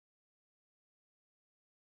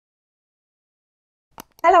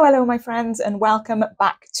Hello, my friends, and welcome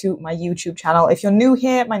back to my YouTube channel. If you're new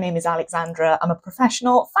here, my name is Alexandra. I'm a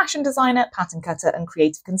professional fashion designer, pattern cutter, and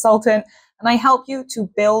creative consultant, and I help you to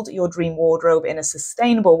build your dream wardrobe in a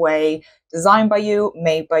sustainable way, designed by you,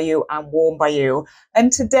 made by you, and worn by you.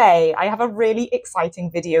 And today, I have a really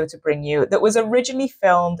exciting video to bring you that was originally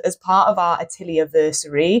filmed as part of our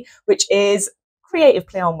Atelier-versary, which is creative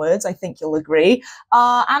play on words, I think you'll agree,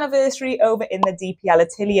 our anniversary over in the DPL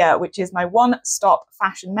Atelier, which is my one-stop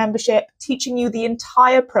fashion membership, teaching you the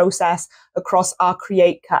entire process across our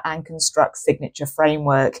Create, Cut and Construct signature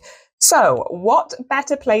framework. So what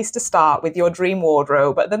better place to start with your dream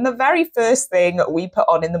wardrobe than the very first thing we put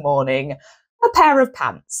on in the morning? A pair of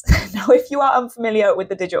pants. Now, if you are unfamiliar with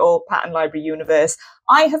the digital pattern library universe,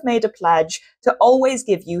 I have made a pledge to always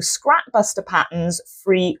give you scrapbuster patterns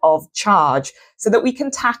free of charge so that we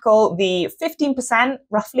can tackle the 15%,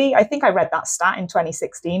 roughly, I think I read that stat in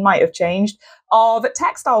 2016, might have changed, of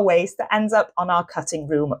textile waste that ends up on our cutting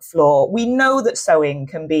room floor. We know that sewing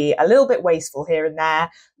can be a little bit wasteful here and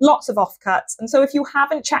there, lots of offcuts. And so if you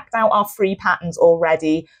haven't checked out our free patterns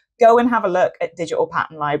already, go and have a look at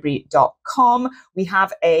digitalpatternlibrary.com. We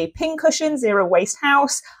have a pincushion, zero waste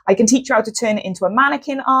house. I can teach you how to turn it into a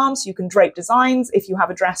mannequin arm so you can drape designs if you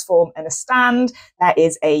have a dress form and a stand. There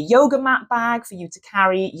is a yoga mat bag for you to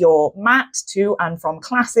carry your mat to and from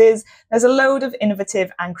classes. There's a load of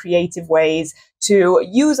innovative and creative ways to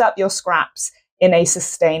use up your scraps in a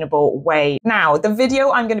sustainable way. Now, the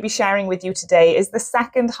video I'm going to be sharing with you today is the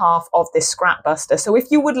second half of this scrapbuster. So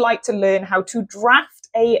if you would like to learn how to draft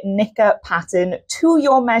a knicker pattern to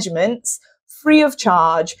your measurements free of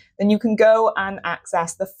charge, then you can go and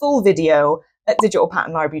access the full video at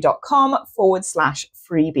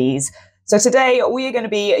digitalpatternlibrary.com/freebies. So today we are going to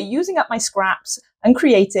be using up my scraps and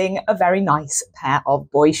creating a very nice pair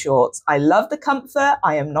of boy shorts. I love the comfort.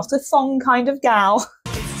 I am not a thong kind of gal.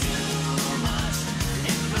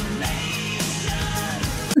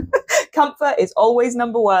 Comfort is always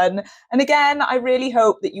number one. And again, I really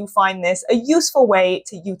hope that you find this a useful way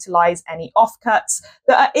to utilize any offcuts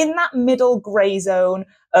that are in that middle gray zone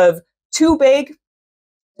of too big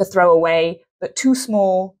to throw away, but too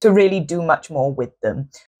small to really do much more with them.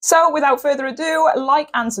 So without further ado, like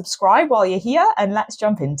and subscribe while you're here, and let's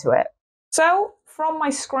jump into it. So from my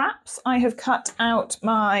scraps, I have cut out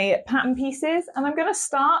my pattern pieces, and I'm going to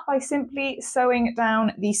start by simply sewing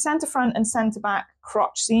down the center front and center back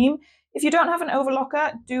crotch seam. If you don't have an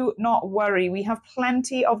overlocker, do not worry. We have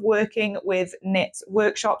plenty of working with knit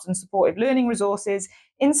workshops and supportive learning resources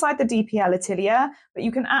inside the DPL Atelier, but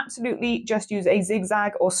you can absolutely just use a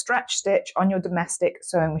zigzag or stretch stitch on your domestic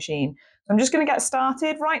sewing machine. So I'm just going to get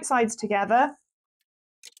started, right sides together.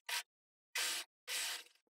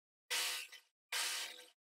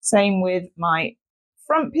 Same with my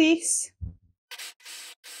front piece.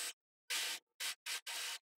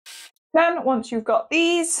 Then once you've got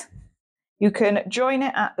these, you can join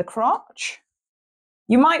it at the crotch.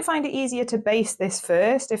 You might find it easier to baste this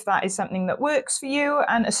first if that is something that works for you,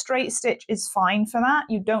 and a straight stitch is fine for that.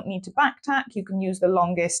 You don't need to back tack. You can use the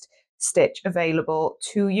longest stitch available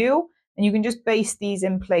to you, and you can just baste these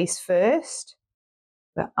in place first.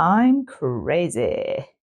 But I'm crazy.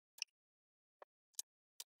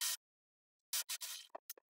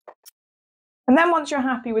 And then once you're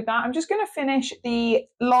happy with that, I'm just going to finish the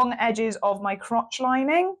long edges of my crotch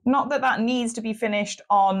lining. Not that that needs to be finished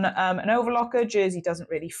on an overlocker. Jersey doesn't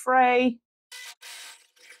really fray.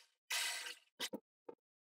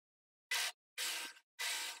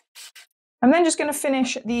 I'm then just going to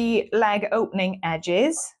finish the leg opening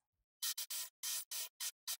edges.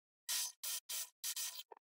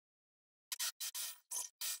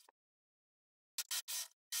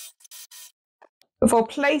 Before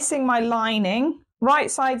placing my lining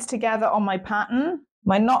right sides together on my pattern,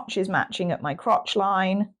 my notch is matching at my crotch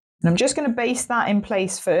line. And I'm just going to baste that in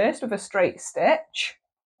place first with a straight stitch.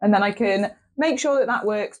 And then I can make sure that that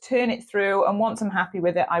works, turn it through, and once I'm happy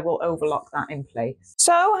with it, I will overlock that in place.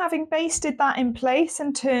 So having basted that in place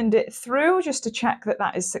and turned it through just to check that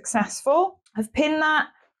that is successful, I've pinned that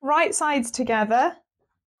right sides together,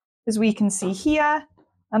 as we can see here,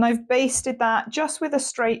 and I've basted that just with a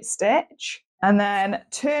straight stitch. And then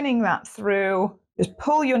turning that through, just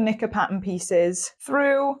pull your knicker pattern pieces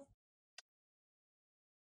through.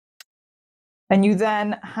 And you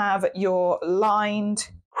then have your lined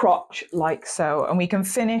crotch like so. And we can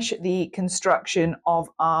finish the construction of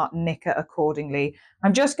our knicker accordingly.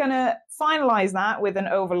 I'm just going to finalize that with an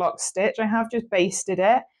overlock stitch. I have just basted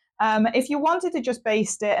it. If you wanted to just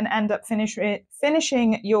baste it and end up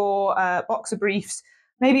finishing your boxer briefs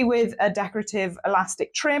maybe with a decorative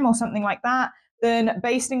elastic trim or something like that, then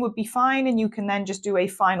basting would be fine, and you can then just do a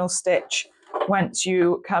final stitch once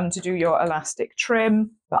you come to do your elastic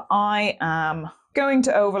trim. But I am going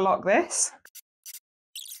to overlock this.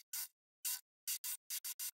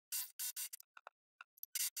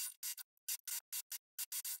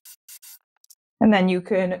 And then you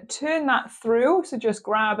can turn that through. So just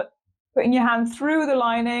putting your hand through the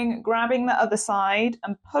lining, grabbing the other side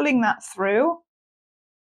and pulling that through.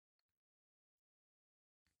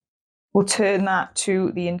 We'll turn that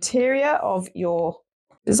to the interior of your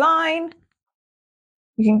design.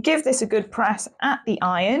 You can give this a good press at the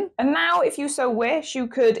iron. And now, if you so wish, you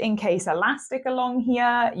could encase elastic along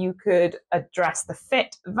here. You could address the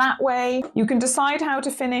fit that way. You can decide how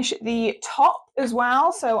to finish the top as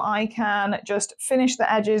well. So I can just finish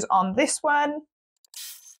the edges on this one.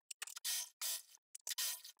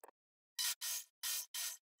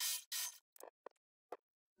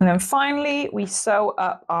 And then finally, we sew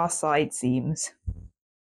up our side seams.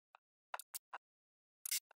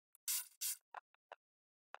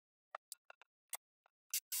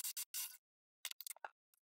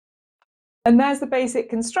 And there's the basic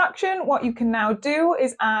construction. What you can now do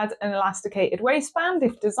is add an elasticated waistband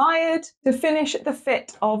if desired to finish the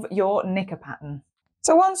fit of your knicker pattern.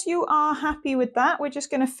 So once you are happy with that, we're just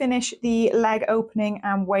going to finish the leg opening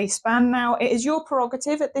and waistband. Now, it is your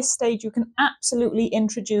prerogative at this stage. You can absolutely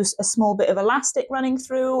introduce a small bit of elastic running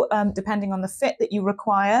through, depending on the fit that you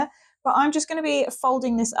require. But I'm just going to be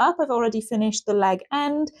folding this up. I've already finished the leg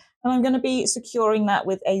end, and I'm going to be securing that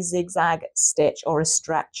with a zigzag stitch or a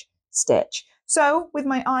stretch stitch. So with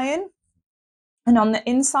my iron and on the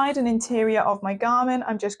inside and interior of my garment,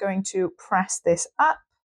 I'm just going to press this up.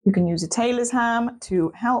 You can use a tailor's ham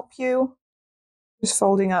to help you. Just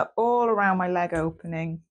folding up all around my leg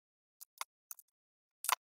opening.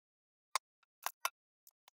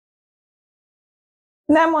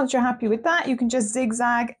 And then once you're happy with that, you can just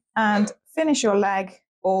zigzag and finish your leg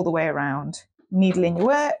all the way around. Needle in your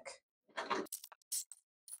work.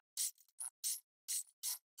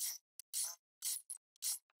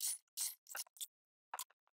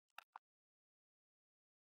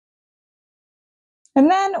 And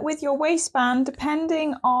then with your waistband,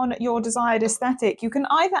 depending on your desired aesthetic, you can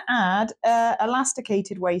either add an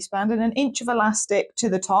elasticated waistband and an inch of elastic to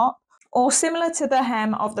the top, or similar to the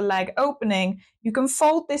hem of the leg opening, you can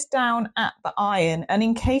fold this down at the iron and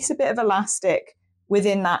encase a bit of elastic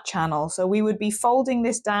within that channel. So we would be folding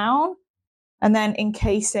this down and then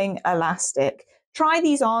encasing elastic. Try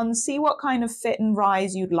these on, see what kind of fit and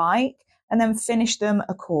rise you'd like, and then finish them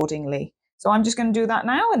accordingly. So I'm just going to do that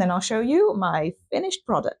now, and then I'll show you my finished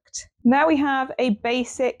product. Now we have a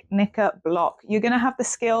basic knicker block. You're going to have the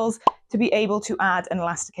skills to be able to add an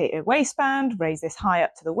elasticated waistband, raise this high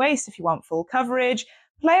up to the waist if you want full coverage,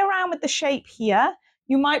 play around with the shape here.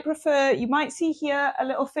 You might see here a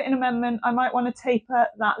little fitting amendment. I might want to taper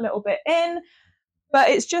that little bit in, but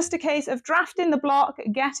it's just a case of drafting the block,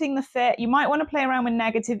 getting the fit. You might want to play around with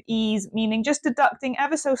negative ease, meaning just deducting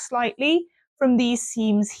ever so slightly from these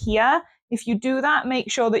seams here. If you do that, make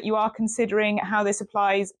sure that you are considering how this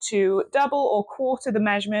applies to double or quarter the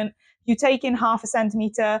measurement. You take in 0.5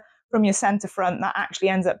 centimeter from your center front, that actually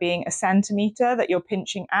ends up being 1 centimeter that you're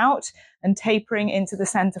pinching out and tapering into the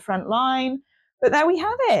center front line. But there we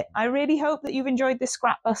have it. I really hope that you've enjoyed this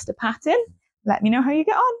scrap buster pattern. Let me know how you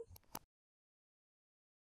get on.